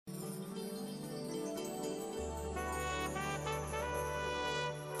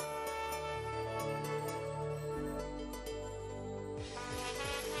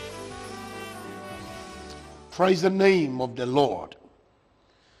Praise the name of the Lord.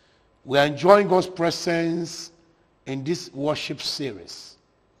 We are enjoying God's presence in this worship series.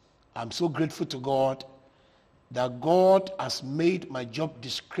 I'm so grateful to God that God has made my job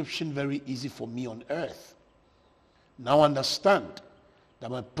description very easy for me on earth. Now understand that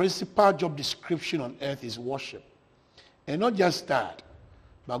my principal job description on earth is worship. And not just that,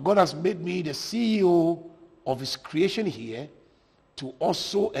 but God has made me the CEO of his creation here to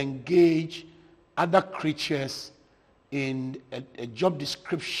also engage other creatures in a job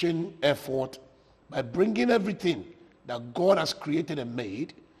description effort by bringing everything that God has created and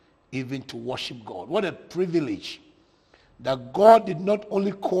made even to worship God. What a privilege that God did not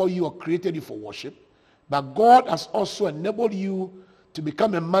only call you or created you for worship, but God has also enabled you to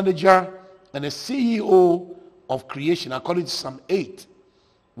become a manager and a CEO of creation according to Psalm 8,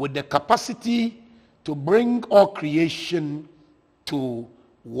 with the capacity to bring all creation to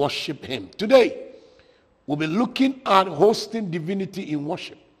worship him. Today, we'll be looking at hosting divinity in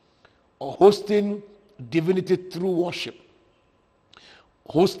worship, or hosting divinity through worship.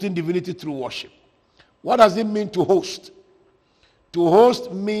 Hosting divinity through worship. What does it mean to host? To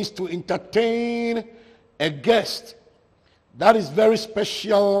host means to entertain a guest that is very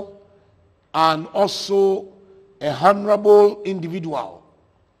special and also a honorable individual,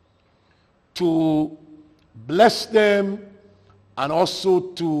 to bless them and also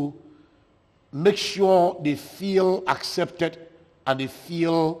to make sure they feel accepted and they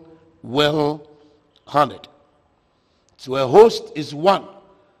feel well honored. So a host is one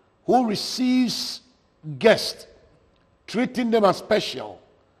who receives guests, treating them as special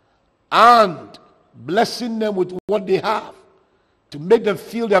and blessing them with what they have to make them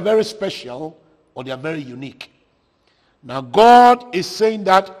feel they are very special or they are very unique. Now God is saying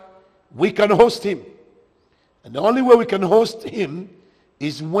that we can host him. And the only way we can host him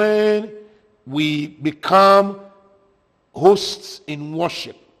is when we become hosts in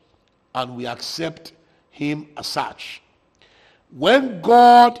worship and we accept him as such. When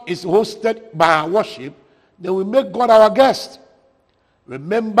God is hosted by our worship, then we make God our guest.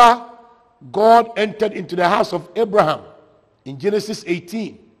 Remember, God entered into the house of Abraham in Genesis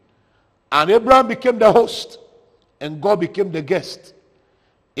 18. And Abraham became the host and God became the guest.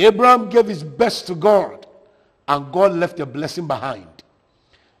 Abraham gave his best to God and God left a blessing behind.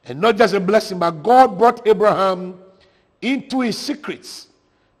 And not just a blessing, but God brought Abraham into his secrets,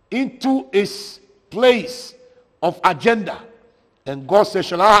 into his place of agenda. And God said,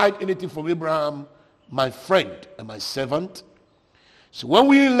 shall I hide anything from Abraham, my friend and my servant? So when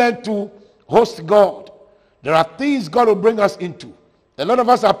we learn to host God, there are things God will bring us into. A lot of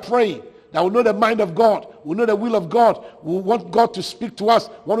us are praying that we know the mind of God, we know the will of God, we want God to speak to us,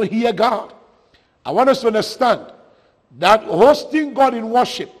 want to hear God. I want us to understand that hosting God in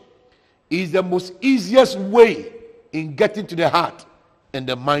worship is the most easiest way in getting to the heart and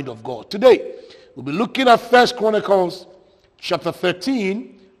the mind of God. Today, we'll be looking at 1 Chronicles chapter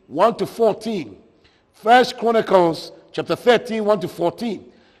 13, 1 to 14. 1 Chronicles chapter 13, 1 to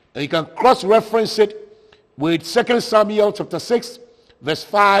 14. And you can cross-reference it with 2 Samuel chapter 6, verse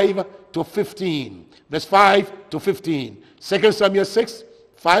 5 to 15. Verse 5 to 15. 2 Samuel 6,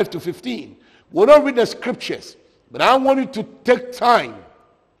 5 to 15. We'll not read the scriptures, but I want you to take time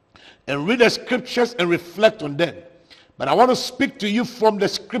and read the scriptures and reflect on them. But I want to speak to you from the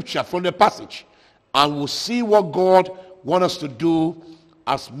scripture, from the passage, and we'll see what God wants us to do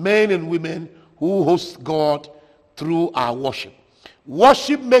as men and women who host God through our worship.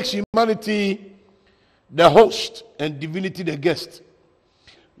 Worship makes humanity the host and divinity the guest.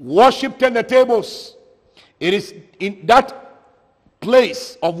 Worship turns the tables. It is in that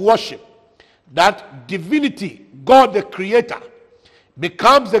place of worship that divinity, God the creator,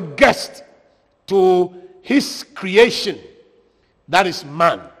 becomes a guest to his creation, that is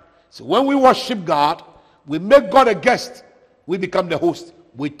man. So when we worship God, we make God a guest, we become the host,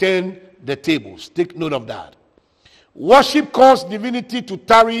 we turn the tables. Take note of that. Worship calls divinity to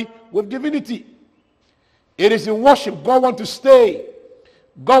tarry with divinity. It is in worship God wants to stay,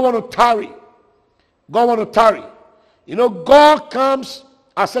 God wants to tarry, God wants to tarry. You know, God comes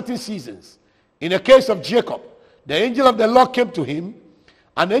at certain seasons. In the case of Jacob, the angel of the Lord came to him,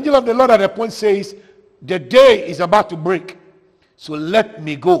 and the angel of the Lord at a point says, the day is about to break, so let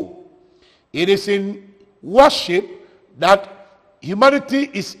me go. It is in worship that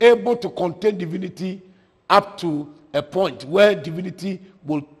humanity is able to contain divinity up to a point where divinity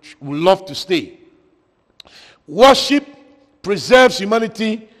will love to stay. Worship preserves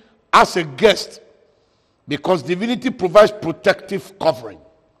humanity as a guest because divinity provides protective covering.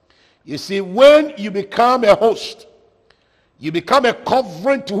 You see, when you become a host, you become a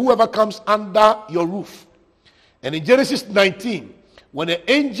covering to whoever comes under your roof. And in Genesis 19, when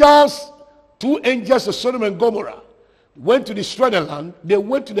the angels, two angels of Sodom and Gomorrah, went to destroy the land, they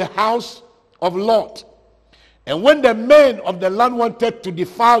went to the house of Lot. And when the men of the land wanted to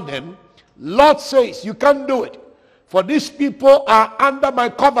defile them, Lot says, you can't do it, for these people are under my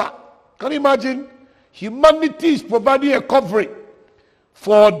cover. Can you imagine? Humanity is providing a covering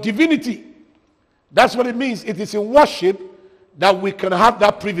for divinity. That's what it means. It is in worship that we can have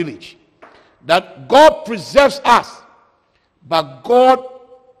that privilege. That God preserves us, but God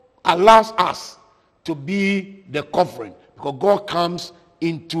allows us to be the covering, because God comes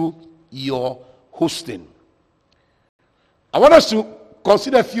into your hosting. I want us to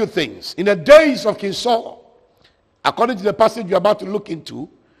consider a few things. In the days of King Saul, according to the passage you're about to look into,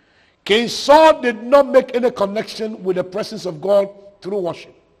 King Saul did not make any connection with the presence of God through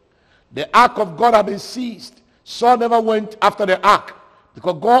worship. The ark of God had been seized. Saul never went after the ark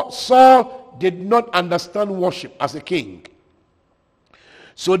because Saul did not understand worship as a king.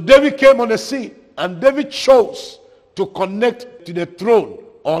 So David came on the scene, and David chose to connect to the throne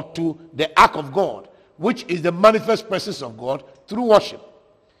or to the ark of God, which is the manifest presence of God, through worship.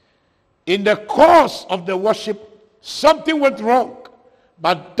 In the course of the worship, something went wrong,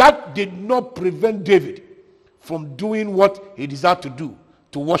 but that did not prevent David from doing what he desired to do,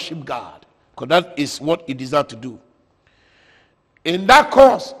 to worship God, because that is what he desired to do. In that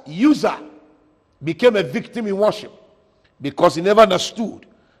course, Uzzah became a victim in worship because he never understood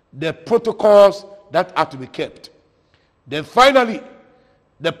the protocols that had to be kept. Then finally,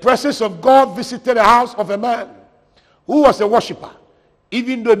 the presence of God visited the house of a man who was a worshiper,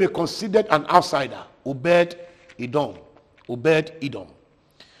 even though he was considered an outsider, Obed-Edom. Obed-Edom.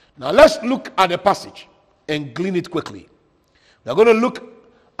 Now let's look at the passage and glean it quickly. We're going to look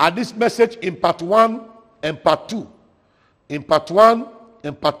at this message in part 1 and part 2. In part 1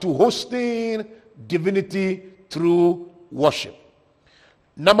 and part 2, hosting divinity through worship.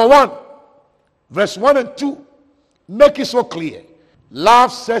 Number 1, verse 1 and 2, make it so clear.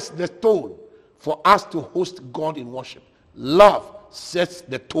 Love sets the tone for us to host God in worship. Love sets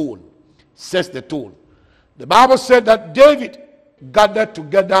the tone. Sets the tone. The Bible said that David gathered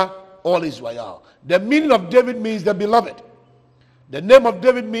together all Israel. The meaning of David means the beloved. The name of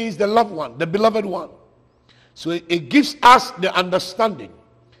David means the loved one, the beloved one. So it gives us the understanding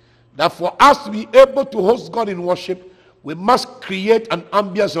that for us to be able to host God in worship, we must create an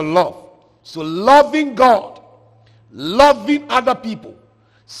ambience of love. So loving God, loving other people,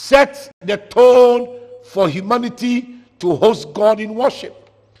 sets the tone for humanity to host God in worship.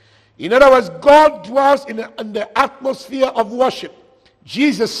 In other words, God dwells in the atmosphere of worship.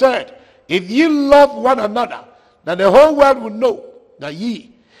 Jesus said, if ye love one another, then the whole world will know that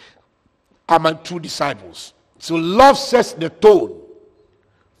ye are my true disciples. So love sets the tone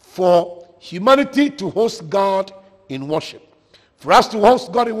for humanity to host God in worship. For us to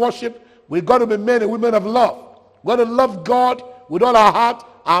host God in worship, we've got to be men and women of love. We've got to love God with all our heart,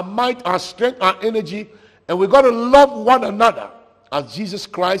 our might, our strength, our energy, and we've got to love one another as Jesus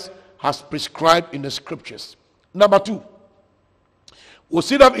Christ has prescribed in the scriptures. Number 2, we'll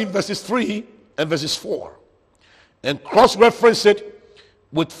see that in verses 3 and verses 4 and cross-reference it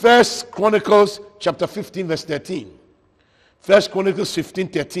with 1 Chronicles chapter 15 verse 13. 1 Chronicles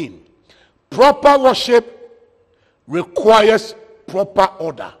 15:13. Proper worship requires proper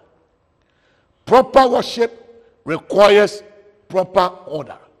order. Proper worship requires proper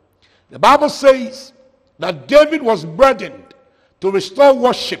order. The Bible says that David was burdened to restore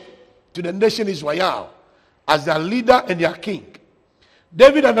worship to the nation Israel as their leader and their king.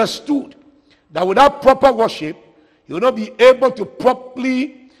 David understood that without proper worship, he would not be able to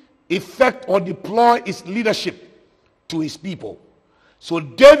properly effect or deploy his leadership to his people. So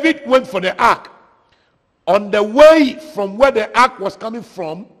David went for the ark. On the way from where the ark was coming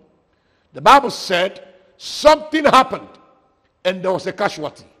from, the Bible said something happened and there was a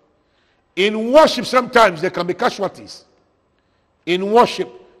casualty. In worship, sometimes there can be casualties. In worship,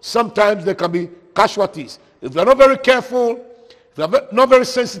 sometimes there can be casualties. If you're not very careful, if you're not very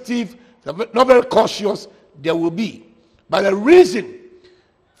sensitive, if you're not very cautious, there will be. But the reason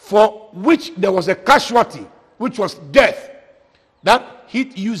for which there was a casualty, which was death, that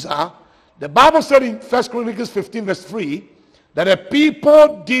hit Uzzah, the Bible said in 1 Chronicles 15 verse 3, that the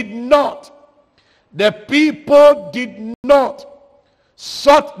people did not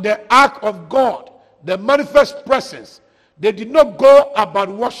sought the ark of God, the manifest presence. They did not go about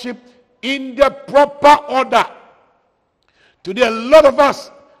worship in the proper order. Today, a lot of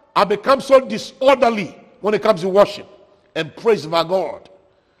us have become so disorderly when it comes to worship and praise of our God.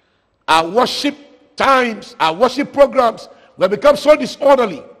 Our worship times, our worship programs, we have become so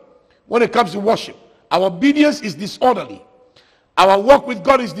disorderly when it comes to worship. Our obedience is disorderly. Our walk with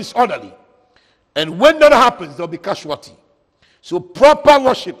God is disorderly. And when that happens, there'll be casualty. So proper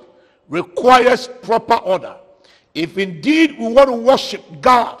worship requires proper order. If indeed we want to worship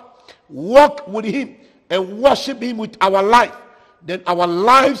God, walk with him, and worship him with our life, then our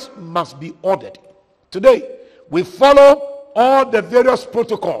lives must be ordered. Today, we follow all the various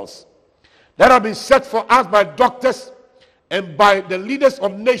protocols that have been set for us by doctors and by the leaders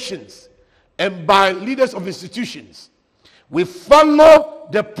of nations and by leaders of institutions. We follow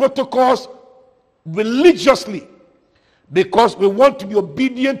the protocols religiously because we want to be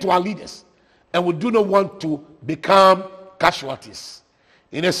obedient to our leaders, and we do not want to become casualties.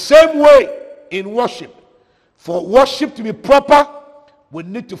 In the same way, in worship, for worship to be proper, we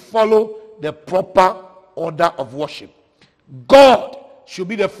need to follow the proper order of worship. God should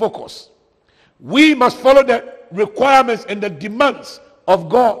be the focus. We must follow the requirements and the demands of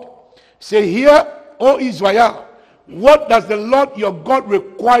God. Say, "Hear, O Israel, what does the Lord your God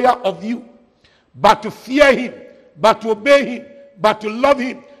require of you? But to fear him, but to obey him, but to love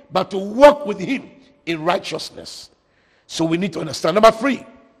him, but to walk with him in righteousness." So we need to understand. Number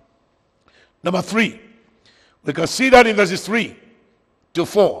three, we can see that in verses 3 to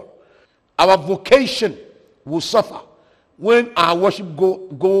 4. Our vocation will suffer when our worship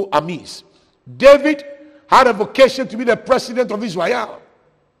go amiss. David had a vocation to be the president of Israel,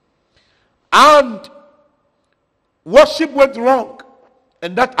 and worship went wrong,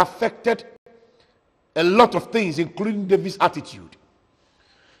 and that affected a lot of things, including David's attitude.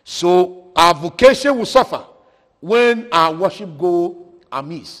 So our vocation will suffer when our worship go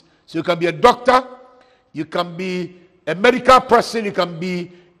amiss. So you can be a doctor, you can be a medical person, you can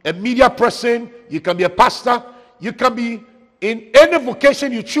be a media person, you can be a pastor, you can be in any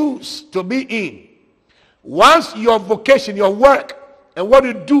vocation you choose to be in. Once your vocation, your work, and what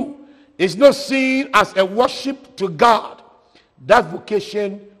you do is not seen as a worship to God, that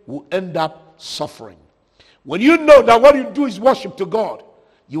vocation will end up suffering. When you know that what you do is worship to God,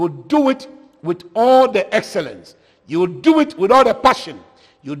 you will do it with all the excellence. You will do it with all the passion.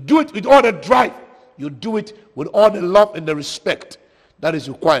 You do it with all the drive. You do it with all the love and the respect that is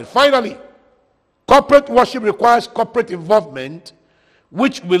required. Finally, corporate worship requires corporate involvement,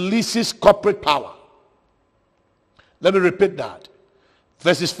 which releases corporate power. Let me repeat that.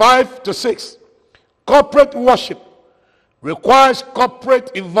 Verses 5 to 6. Corporate worship requires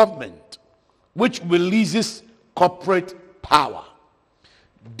corporate involvement, which releases corporate power.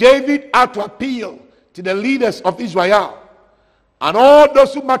 David had to appeal to the leaders of Israel and all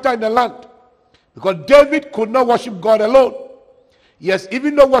those who matter in the land, because David could not worship God alone. Yes,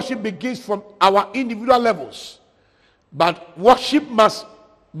 even though worship begins from our individual levels, but worship must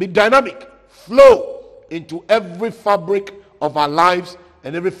be dynamic, flow into every fabric of our lives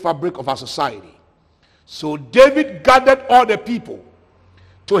and every fabric of our society. So David gathered all the people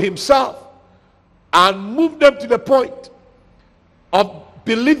to himself and moved them to the point of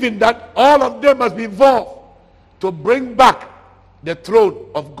believing that all of them must be involved to bring back the throne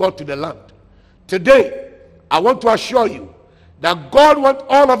of God to the land. Today, I want to assure you that God wants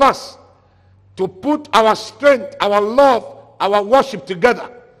all of us to put our strength, our love, our worship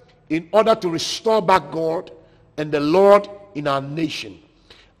together in order to restore back God and the Lord in our nation.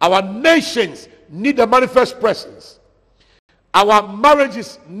 Our nations need the manifest presence. Our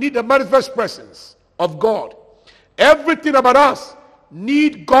marriages need the manifest presence of God. Everything about us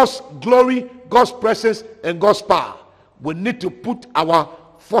need God's glory, God's presence, and God's power. We need to put our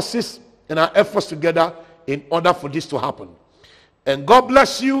forces and our efforts together in order for this to happen. And God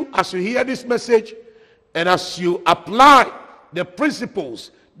bless you as you hear this message and as you apply the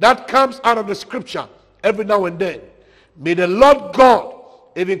principles that comes out of the scripture every now and then. May the Lord God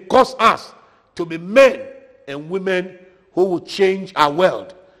even cause us to be men and women who will change our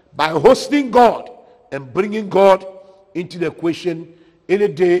world by hosting God and bringing God into the equation any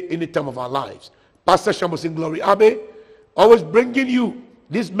day, any time of our lives. Pastor Shamosin Glory Abbey, always bringing you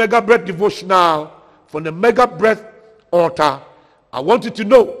this Mega Breath devotional from the Mega Breath altar. I want you to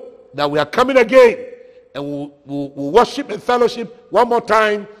know that we are coming again, and we'll worship and fellowship one more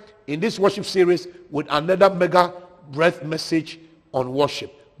time in this worship series with another Mega Breath message on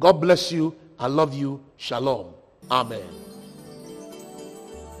worship. God bless you. I love you. Shalom. Amen.